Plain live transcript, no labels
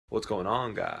What's going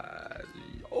on, guys?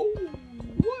 Oh,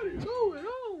 what is going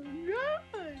on,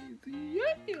 guys?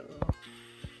 Yeah.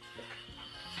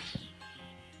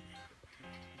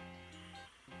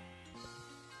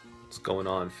 What's going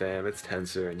on, fam? It's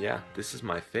Tensor, and yeah, this is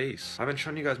my face. I haven't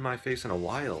shown you guys my face in a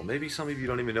while. Maybe some of you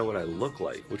don't even know what I look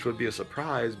like, which would be a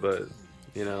surprise, but,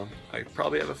 you know, I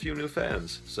probably have a few new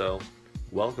fans. So,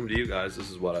 welcome to you guys.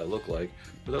 This is what I look like.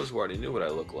 For those who already knew what I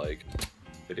look like,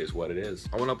 it is what it is.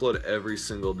 I want to upload every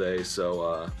single day,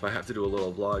 so if I have to do a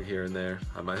little vlog here and there,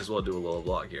 I might as well do a little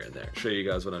vlog here and there. Show you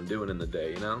guys what I'm doing in the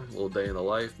day, you know? A little day in the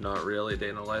life, not really a day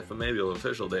in the life, but maybe an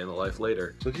official day in the life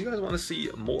later. So if you guys want to see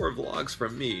more vlogs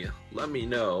from me, let me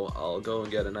know. I'll go and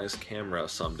get a nice camera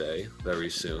someday, very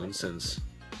soon, since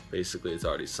basically it's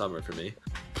already summer for me.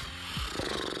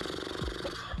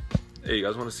 Hey, you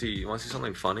guys want to see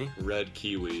something funny? Red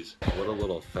kiwis. What a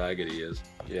little faggot he is.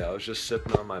 Yeah, I was just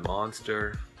sipping on my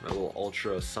Monster, my little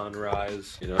Ultra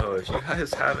Sunrise. You know, if you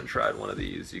guys haven't tried one of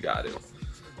these, you got to.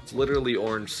 It's literally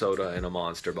orange soda in a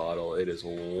Monster bottle. It is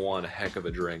one heck of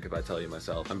a drink, if I tell you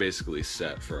myself. I'm basically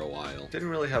set for a while. Didn't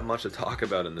really have much to talk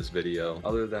about in this video,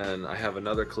 other than I have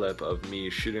another clip of me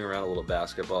shooting around a little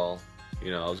basketball.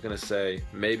 You know, I was gonna say,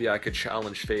 maybe I could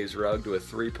challenge FaZe Rug to a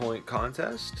 3-point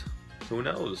contest? Who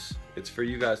knows? It's for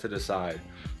you guys to decide.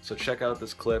 So check out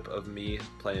this clip of me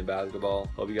playing basketball.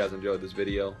 Hope you guys enjoyed this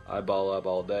video. I ball up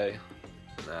all day,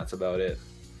 and that's about it.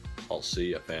 I'll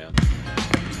see ya, fam.